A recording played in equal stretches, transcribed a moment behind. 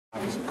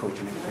obviously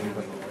coaching and everything,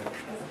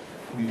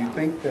 but do you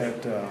think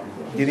that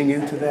getting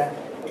into that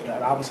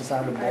opposite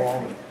side of the ball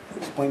and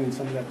explaining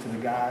some of that to the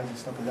guys and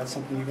stuff, is that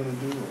something you're going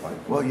to do?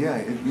 Well,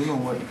 yeah, you know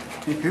what,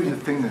 here's the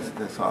thing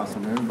that's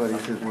awesome. Everybody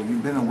says, well,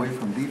 you've been away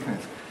from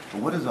defense,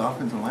 but what does the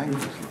offensive line do?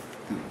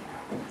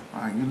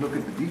 All right, you look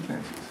at the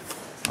defenses.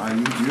 All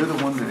right, you're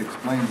the one that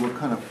explains what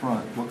kind of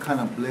front, what kind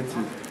of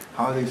blitzes,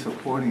 how are they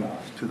supporting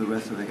to the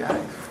rest of the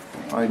guys.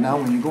 All right, now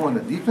when you go on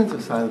the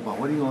defensive side of the ball,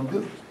 what are you going to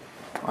do?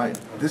 All right,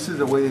 this is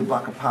the way they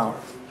block a power.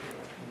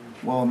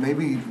 Well,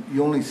 maybe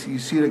you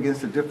see it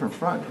against a different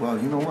front. Well,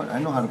 you know what? I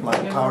know how to block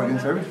a power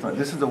against every front.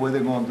 This is the way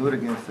they're going to do it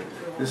against it.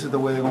 This is the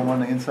way they're going to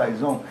run the inside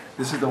zone.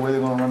 This is the way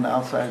they're going to run the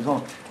outside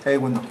zone. Hey,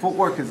 when the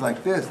footwork is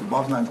like this, the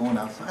ball's not going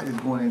outside, it's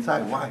going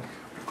inside. Why?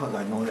 Because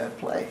I know that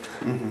play.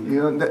 Mm-hmm.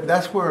 You know,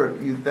 that's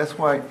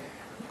why,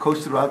 Coach,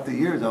 throughout the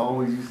years, I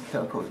always used to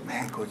tell Coach,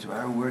 man, Coach, if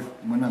I went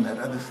on that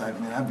other side,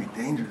 man, I'd be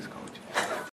dangerous, Coach.